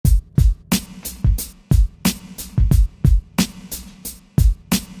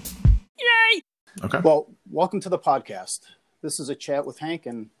Okay. Well, welcome to the podcast. This is a chat with Hank,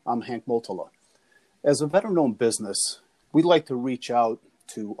 and I'm Hank Multala. As a veteran-owned business, we like to reach out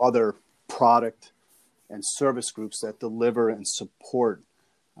to other product and service groups that deliver and support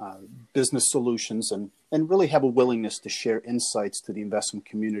business solutions and really have a willingness to share insights to the investment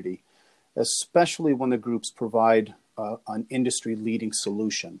community, especially when the groups provide an industry-leading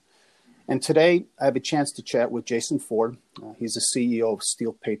solution. And today, I have a chance to chat with Jason Ford. He's the CEO of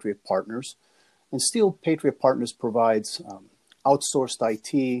Steel Patriot Partners. And Steel Patriot Partners provides outsourced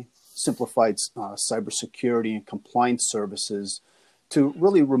IT, simplified cybersecurity and compliance services to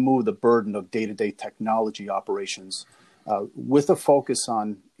really remove the burden of day-to-day technology operations with a focus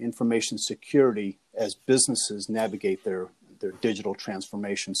on information security as businesses navigate their digital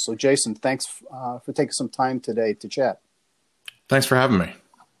transformation. So Jason, thanks for taking some time today to chat. Thanks for having me.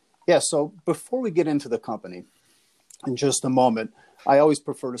 Yeah, so before we get into the company, in just a moment, I always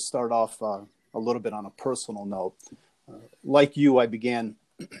prefer to start off a little bit on a personal note. Like you, I began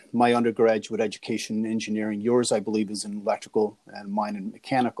my undergraduate education in engineering. Yours, I believe, is in electrical and mine in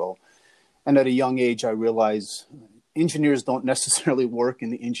mechanical. And at a young age, I realized engineers don't necessarily work in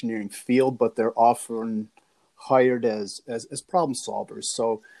the engineering field, but they're often hired as problem solvers.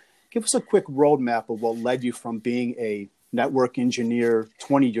 So give us a quick roadmap of what led you from being a network engineer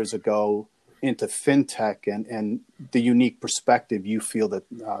 20 years ago into fintech and the unique perspective you feel that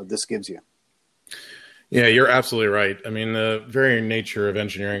this gives you. Yeah, you're absolutely right. I mean, the very nature of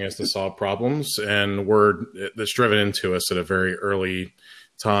engineering is to solve problems, and that's driven into us at a very early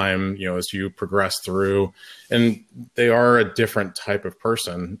time, as you progress through. And they are a different type of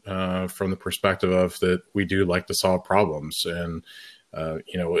person from the perspective of that we do like to solve problems. And,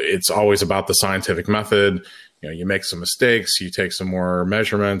 it's always about the scientific method. You make some mistakes, you take some more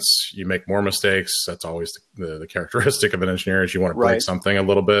measurements, you make more mistakes. That's always the characteristic of an engineer is you want to break something a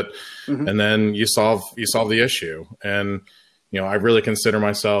little bit, and then you solve the issue. And, I really consider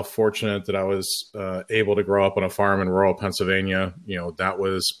myself fortunate that I was able to grow up on a farm in rural Pennsylvania. That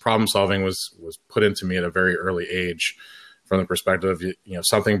was problem solving was put into me at a very early age from the perspective of,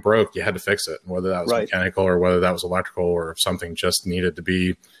 something broke, you had to fix it, whether that was mechanical or whether that was electrical, or if something just needed to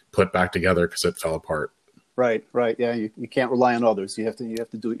be put back together because it fell apart. Right. Yeah, you can't rely on others. You have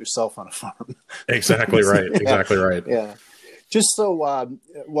to do it yourself on a farm. Exactly right. Exactly right. Yeah. Just so,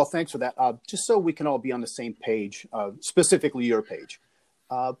 well, thanks for that. Just so we can all be on the same page, specifically your page,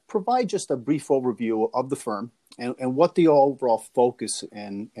 provide just a brief overview of the firm and what the overall focus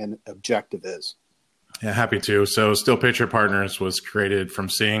and objective is. Yeah, happy to. So Steel Patriot Partners was created from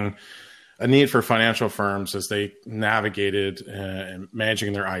seeing a need for financial firms as they navigated and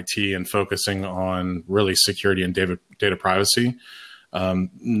managing their IT and focusing on really security and data privacy.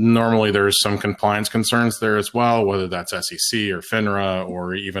 Normally, there's some compliance concerns there as well, whether that's SEC or FINRA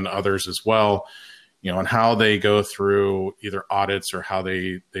or even others as well, on how they go through either audits or how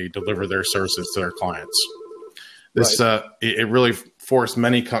they deliver their services to their clients. This it really forced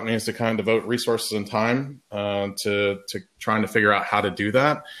many companies to kind of devote resources and time to trying to figure out how to do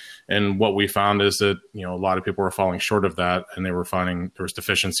that. And what we found is that, a lot of people were falling short of that, and they were finding there was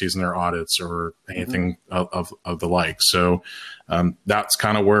deficiencies in their audits or anything of the like. So that's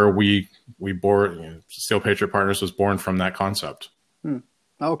kind of where we bore, Steel Patriot Partners was born from that concept.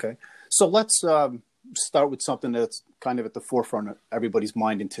 Okay. So let's start with something that's kind of at the forefront of everybody's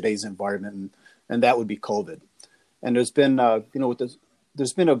mind in today's environment, and that would be COVID. And there's been,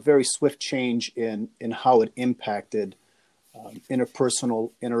 there's been a very swift change in how it impacted interpersonal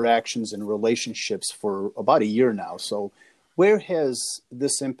interactions and relationships for about a year now. So where has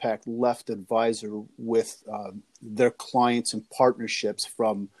this impact left Advisor with their clients and partnerships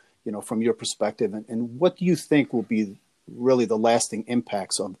from your perspective? And what do you think will be really the lasting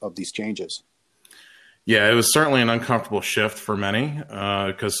impacts of these changes? Yeah, it was certainly an uncomfortable shift for many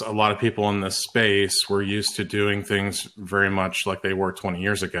because a lot of people in this space were used to doing things very much like they were 20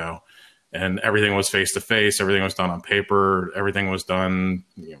 years ago. And everything was face-to-face, everything was done on paper, everything was done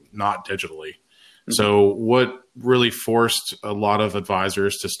not digitally. So what really forced a lot of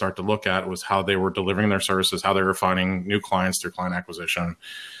advisors to start to look at was how they were delivering their services, how they were finding new clients through client acquisition,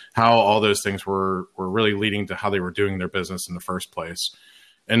 how all those things were really leading to how they were doing their business in the first place.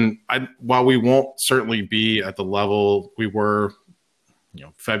 And while we won't certainly be at the level we were,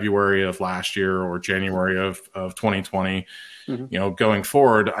 February of last year or January of 2020, going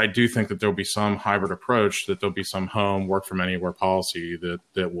forward, I do think that there'll be some hybrid approach, that there'll be some home work from anywhere policy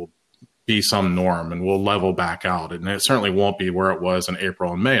that will be some norm and will level back out. And it certainly won't be where it was in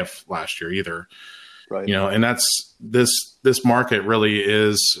April and May of last year either. Right. And that's this market really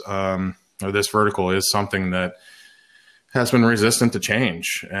is, or this vertical is something that has been resistant to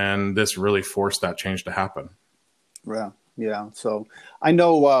change, and this really forced that change to happen. Yeah. Yeah. So I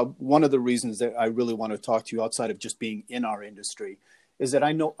know one of the reasons that I really want to talk to you outside of just being in our industry is that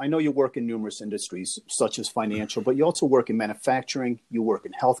I know you work in numerous industries such as financial, but you also work in manufacturing, you work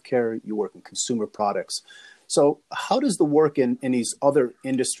in healthcare, you work in consumer products. So how does the work in these other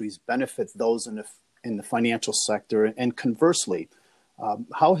industries benefit those in the financial sector? And conversely,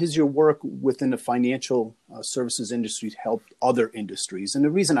 how has your work within the financial services industry helped other industries? And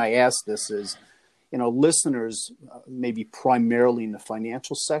the reason I ask this is, listeners may be primarily in the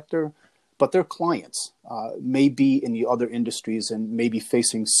financial sector, but their clients may be in the other industries and may be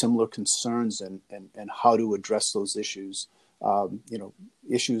facing similar concerns and how to address those issues,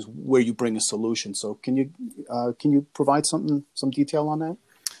 issues where you bring a solution. So can you provide some detail on that?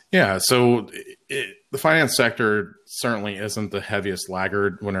 Yeah, so the finance sector certainly isn't the heaviest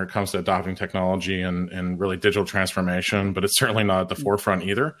laggard when it comes to adopting technology and really digital transformation, but it's certainly not at the forefront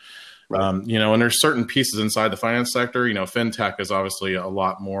either. Right. And there's certain pieces inside the finance sector. FinTech is obviously a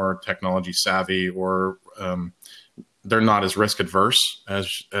lot more technology savvy, or they're not as risk adverse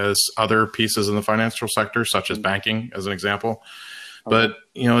as other pieces in the financial sector, such as banking, as an example. But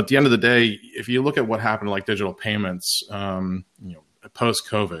at the end of the day, if you look at what happened to like digital payments, post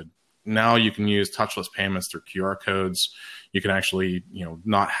COVID, now you can use touchless payments through QR codes. You can actually,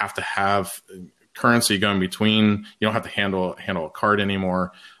 not have to have currency going between. You don't have to handle a card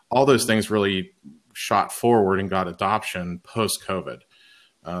anymore. All those things really shot forward and got adoption post COVID.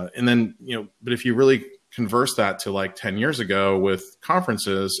 And then, but if you really converse that to like 10 years ago with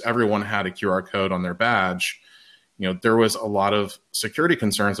conferences, everyone had a QR code on their badge. There was a lot of security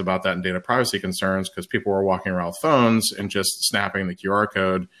concerns about that and data privacy concerns because people were walking around with phones and just snapping the QR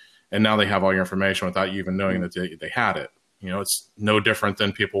code. And now they have all your information without you even knowing that they had it. It's no different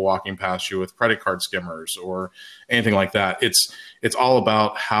than people walking past you with credit card skimmers or anything like that. It's all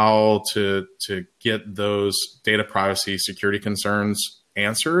about how to get those data privacy security concerns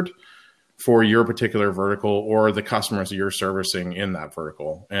answered for your particular vertical or the customers that you're servicing in that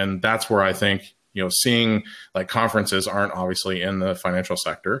vertical. And that's where I think, seeing like conferences aren't obviously in the financial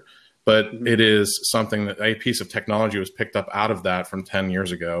sector, but it is something that a piece of technology was picked up out of that from 10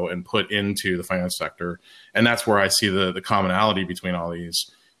 years ago and put into the finance sector. And that's where I see the commonality between all these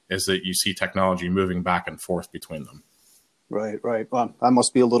is that you see technology moving back and forth between them. Right. Well, I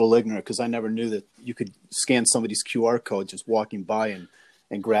must be a little ignorant because I never knew that you could scan somebody's QR code just walking by and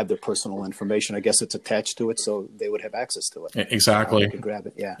grab their personal information. I guess it's attached to it, so they would have access to it. Exactly. They could grab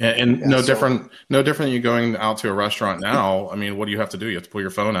it. Yeah. And no different than you going out to a restaurant now. I mean, what do you have to do? You have to pull your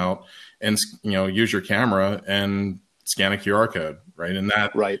phone out and, use your camera and scan a QR code, right? And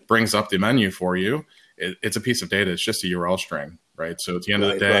that brings up the menu for you. It's a piece of data. It's just a URL string, right? So at the end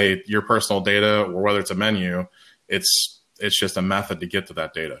of the day, your personal data, or whether it's a menu, it's just a method to get to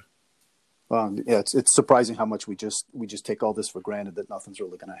that data. Yeah, it's surprising how much we just take all this for granted that nothing's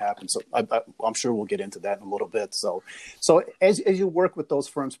really going to happen. So I'm sure we'll get into that in a little bit. So as you work with those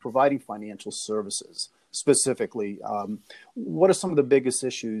firms providing financial services specifically, what are some of the biggest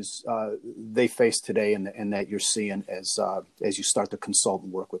issues they face today and that you're seeing as you start to consult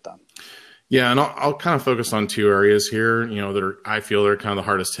and work with them? Yeah, and I'll kind of focus on two areas here, I feel they're kind of the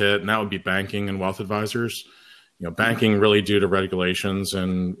hardest hit, and that would be banking and wealth advisors. Banking really due to regulations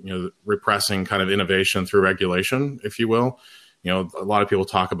and, repressing kind of innovation through regulation, if you will. A lot of people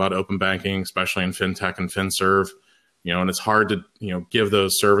talk about open banking, especially in fintech and finserv, and it's hard to, give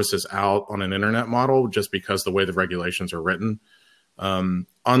those services out on an internet model just because the way the regulations are written. On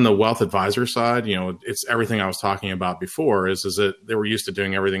the wealth advisor side, it's everything I was talking about before is that they were used to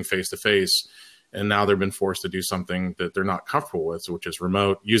doing everything face to face. And now they've been forced to do something that they're not comfortable with, which is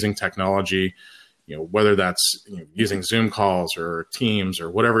remote, using technology. Whether that's using Zoom calls or Teams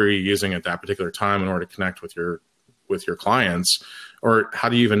or whatever you're using at that particular time in order to connect with your clients, or how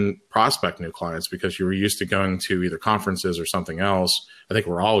do you even prospect new clients because you were used to going to either conferences or something else. I think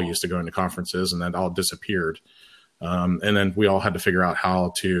we're all used to going to conferences, and that all disappeared. And then we all had to figure out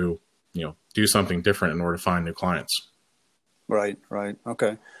how to, do something different in order to find new clients. Right.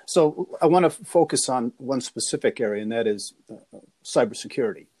 Okay. So I want to focus on one specific area, and that is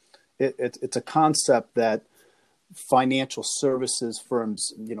cybersecurity. It's a concept that financial services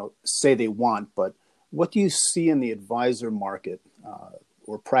firms, say they want, but what do you see in the advisor market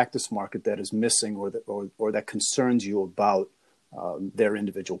or practice market that is missing or that concerns you about their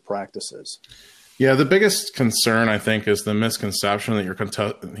individual practices? Yeah, the biggest concern, I think, is the misconception that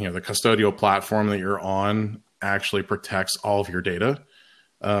the custodial platform that you're on actually protects all of your data.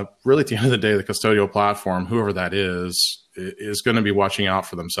 Really, at the end of the day, the custodial platform, whoever that is, is going to be watching out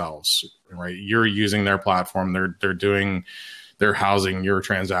for themselves, right? You're using their platform. They're housing your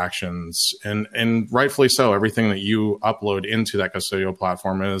transactions, and rightfully so. Everything that you upload into that custodial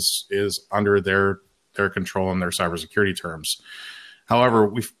platform is under their control and their cybersecurity terms. However,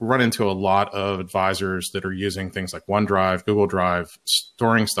 we've run into a lot of advisors that are using things like OneDrive, Google Drive,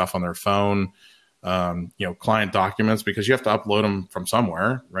 storing stuff on their phone, client documents, because you have to upload them from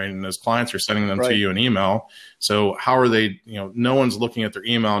somewhere, right? And those clients are sending them to you in email. So how are they, no one's looking at their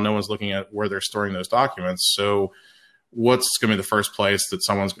email. No one's looking at where they're storing those documents. So what's going to be the first place that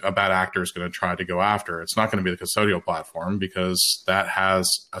a bad actor is going to try to go after? It's not going to be the custodial platform, because that has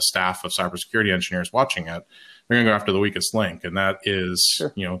a staff of cybersecurity engineers watching it. They're going to go after the weakest link, and that is,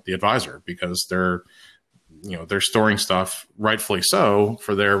 the advisor, because they're storing stuff, rightfully so,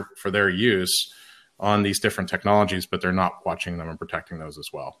 for their use on these different technologies, but they're not watching them and protecting those as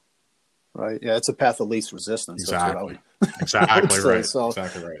well. Right. Yeah, it's a path of least resistance. Exactly. Exactly right. So,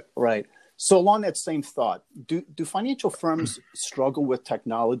 exactly right. Right. So along that same thought, do financial firms struggle with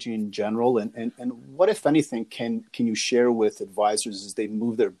technology in general? And what, if anything, can you share with advisors as they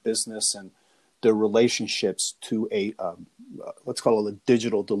move their business and their relationships to let's call it a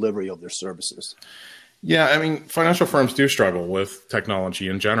digital delivery of their services? Yeah, I mean, financial firms do struggle with technology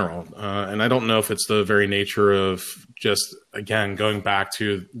in general. And I don't know if it's the very nature of just, again, going back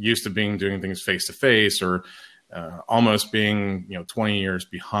to used to doing things face-to-face, or almost being 20 years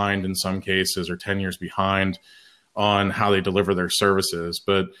behind in some cases, or 10 years behind on how they deliver their services.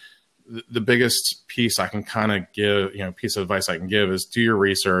 But the biggest piece I can kind of give, piece of advice I can give is do your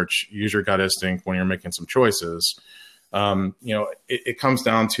research, use your gut instinct when you're making some choices. It comes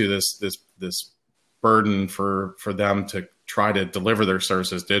down to this burden for them to try to deliver their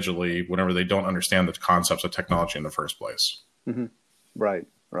services digitally whenever they don't understand the concepts of technology in the first place. Mm-hmm. Right.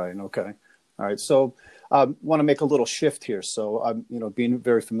 Okay. All right. So I want to make a little shift here. So I'm, being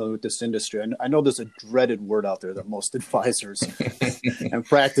very familiar with this industry, and I know there's a dreaded word out there that most advisors and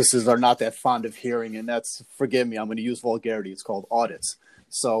practices are not that fond of hearing, and that's, forgive me, I'm going to use vulgarity. It's called audits.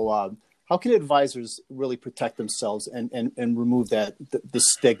 So how can advisors really protect themselves and remove the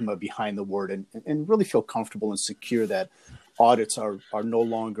stigma behind the word, and really feel comfortable and secure that audits are no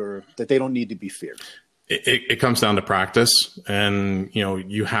longer, that they don't need to be feared? It comes down to practice, and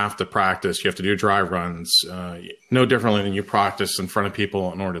you have to practice. You have to do dry runs, no differently than you practice in front of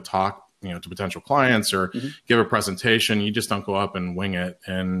people in order to talk, to potential clients, or give a presentation. You just don't go up and wing it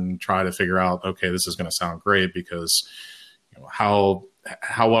and try to figure out, okay, this is going to sound great, because how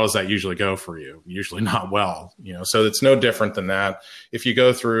well does that usually go for you? Usually not well. So it's no different than that. If you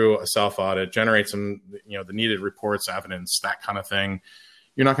go through a self audit, generate some the needed reports, evidence, that kind of thing,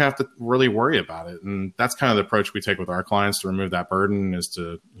 you're not going to have to really worry about it. And that's kind of the approach we take with our clients to remove that burden, is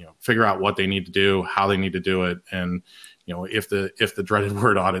to, figure out what they need to do, how they need to do it. And, if the dreaded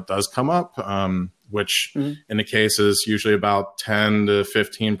word audit does come up, which in the case is usually about 10 to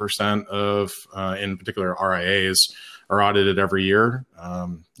 15% of, in particular RIAs are audited every year.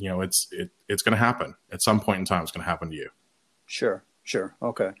 It's going to happen at some point in time. It's going to happen to you. Sure.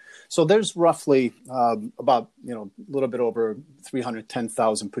 Okay. So there's roughly about, a little bit over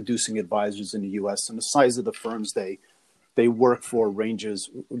 310,000 producing advisors in the U.S. And the size of the firms they work for ranges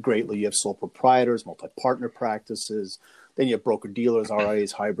greatly. You have sole proprietors, multi-partner practices, then you have broker-dealers,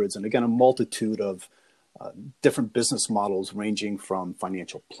 RIAs, hybrids, and again, a multitude of different business models ranging from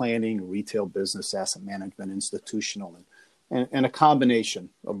financial planning, retail business, asset management, institutional, and a combination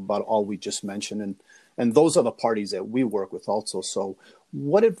of about all we just mentioned. And those are the parties that we work with also. So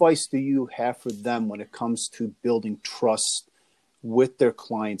what advice do you have for them when it comes to building trust with their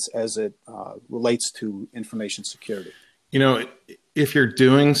clients as it relates to information security? If you're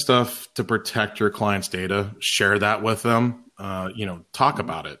doing stuff to protect your client's data, share that with them, talk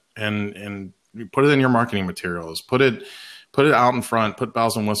about it and put it in your marketing materials, put it out in front, put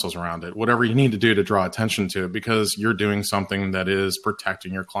bells and whistles around it, whatever you need to do to draw attention to it, because you're doing something that is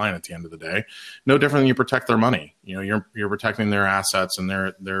protecting your client at the end of the day. No different than you protect their money. You're protecting their assets and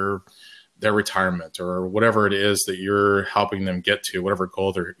their retirement, or whatever it is that you're helping them get to, whatever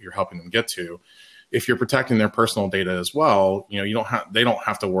goal you're helping them get to. If you're protecting their personal data as well, they don't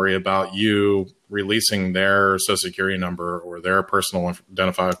have to worry about you releasing their social security number or their personal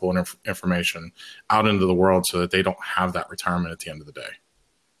identifiable information out into the world, so that they don't have that retirement at the end of the day.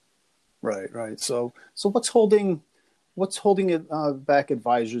 Right. So what's holding back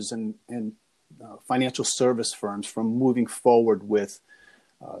advisors and financial service firms from moving forward with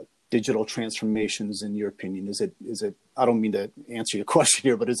digital transformations, in your opinion? Is it? I don't mean to answer your question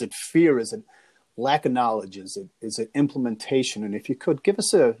here, but is it fear? Is it lack of knowledge? Is it implementation? And if you could give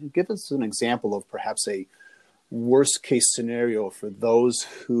us an example of perhaps a worst case scenario for those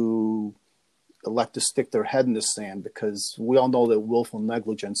who elect to stick their head in the sand? Because we all know that willful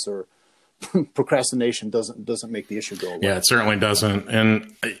negligence or procrastination doesn't make the issue go away. Yeah, it certainly doesn't.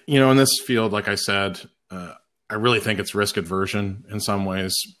 And, in this field, like I said, I really think it's risk aversion in some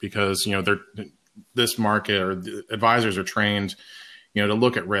ways because, this market or the advisors are trained, to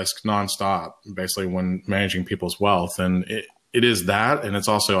look at risk nonstop, basically when managing people's wealth. And it is that. And it's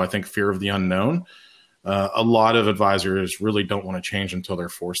also, I think, fear of the unknown. A lot of advisors really don't want to change until they're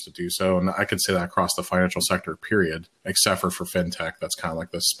forced to do so. And I could say that across the financial sector, period, except for fintech. That's kind of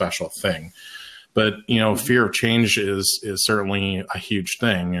like the special thing. But, fear of change is certainly a huge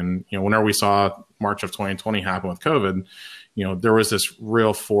thing. And, whenever we saw March of 2020 happen with COVID, there was this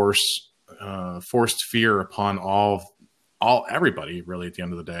real forced fear upon everybody really at the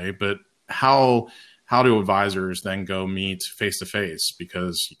end of the day. But how do advisors then go meet face to face?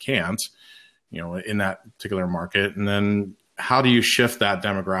 Because you can't, in that particular market. And then how do you shift that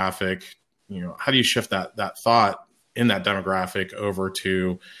demographic? How do you shift that thought in that demographic over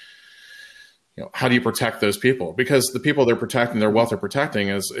to, how do you protect those people? Because the people they're protecting, their wealth they're protecting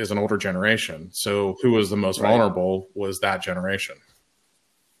is an older generation. So who was the most vulnerable was that generation.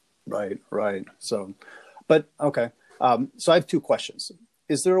 Right. So, but okay. So I have two questions.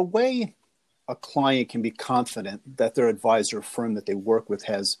 Is there a way a client can be confident that their advisor firm that they work with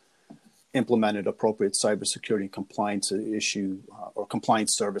has implemented appropriate cybersecurity compliance issue or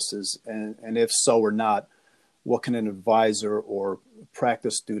compliance services? And if so or not, what can an advisor or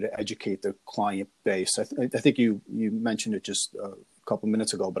practice do to educate their client base? I think you mentioned it just a couple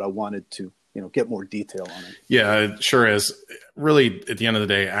minutes ago, but I wanted to get more detail on it. Yeah, it sure is. Really, at the end of the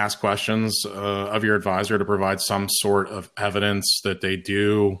day, ask questions of your advisor to provide some sort of evidence that they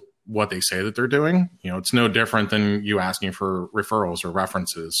do what they say that they're doing. It's no different than you asking for referrals or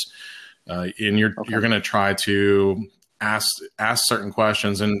references. And you're going to try to ask certain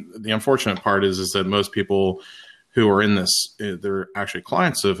questions. And the unfortunate part is that most people who are in this, they're actually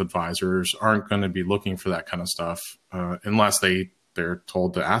clients of advisors, aren't going to be looking for that kind of stuff unless they're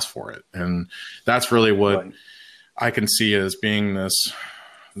told to ask for it. And that's really what I can see as being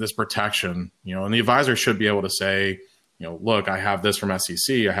this protection, and the advisor should be able to say, look, I have this from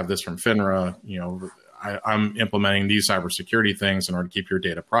SEC, I have this from FINRA, I'm implementing these cybersecurity things in order to keep your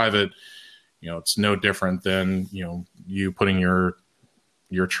data private. It's no different than, you putting your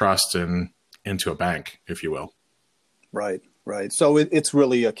trust into a bank, if you will. Right. So it's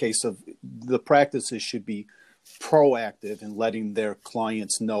really a case of the practices should be proactive in letting their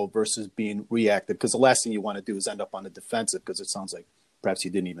clients know versus being reactive, because the last thing you want to do is end up on the defensive, because it sounds like perhaps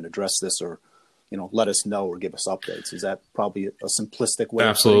you didn't even address this or let us know or give us updates. Is that probably a simplistic way?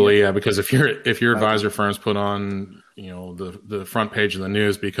 Absolutely, yeah. Because if your advisor firms put on the front page of the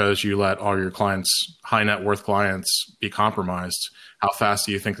news because you let all your clients, high net worth clients, be compromised, how fast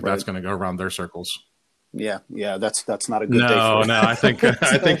do you think that's going to go around their circles? Yeah, that's not a good day. No, I think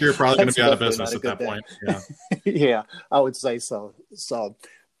you're probably going to be out of business at that point. Yeah, yeah, I would say so. So,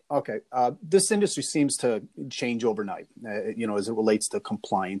 okay, this industry seems to change overnight. As it relates to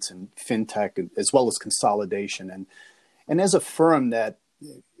compliance and fintech, as well as consolidation, and as a firm that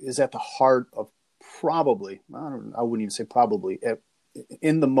is at the heart of probably, I wouldn't even say probably,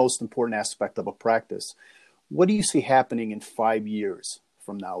 in the most important aspect of a practice. What do you see happening in 5 years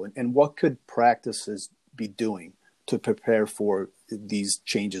from now, and what could practices be doing to prepare for these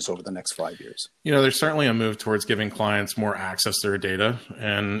changes over the next 5 years? There's certainly a move towards giving clients more access to their data,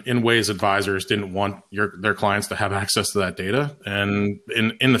 and in ways advisors didn't want their clients to have access to that data, and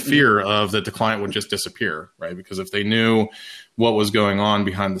in the fear of that the client would just disappear, right? Because if they knew what was going on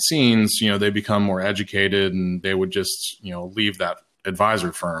behind the scenes, they become more educated and they would just, leave that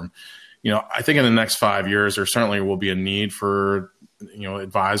advisor firm. I think in the next 5 years, there certainly will be a need for,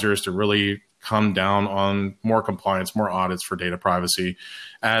 advisors to really come down on more compliance, more audits for data privacy,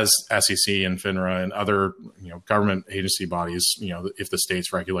 as SEC and FINRA and other, government agency bodies, if the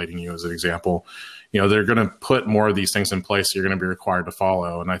state's regulating you as an example, they're going to put more of these things in place you're going to be required to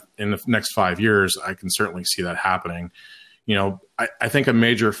follow. And in the next 5 years, I can certainly see that happening. I think a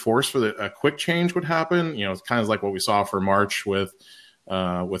major force for a quick change would happen. It's kind of like what we saw for March with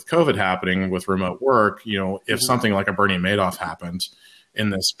COVID happening with remote work. If something like a Bernie Madoff happened in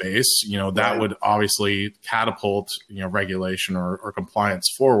this space, that would obviously catapult, regulation or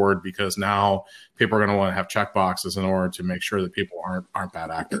compliance forward, because now people are going to want to have check boxes in order to make sure that people aren't bad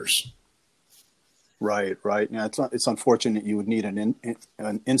actors. Right. Yeah, it's unfortunate you would need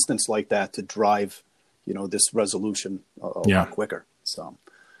an instance like that to drive, this resolution a lot quicker. So,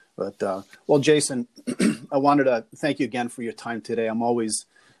 but well, Jason, I wanted to thank you again for your time today. I'm always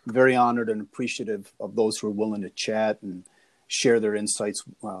very honored and appreciative of those who are willing to chat and share their insights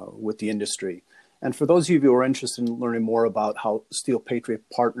with the industry. And for those of you who are interested in learning more about how Steel Patriot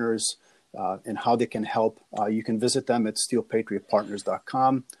partners and how they can help, you can visit them at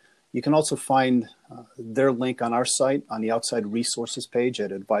steelpatriotpartners.com. You can also find their link on our site on the outside resources page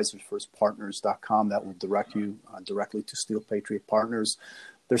at advisorsfirstpartners.com. That will direct you directly to Steel Patriot Partners.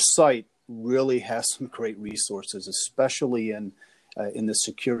 Their site really has some great resources, especially in the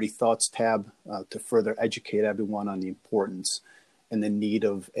Security Thoughts tab to further educate everyone on the importance and the need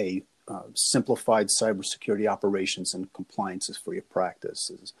of a simplified cybersecurity operations and compliances for your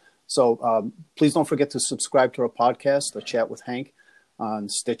practices. So please don't forget to subscribe to our podcast, The Chat with Hank, on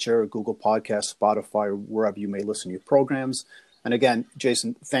Stitcher, Google Podcasts, Spotify, or wherever you may listen to your programs. And again,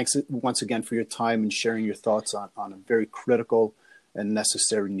 Jason, thanks once again for your time and sharing your thoughts on a very critical and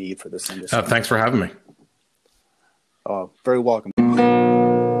necessary need for this industry. Thanks for having me. Very welcome.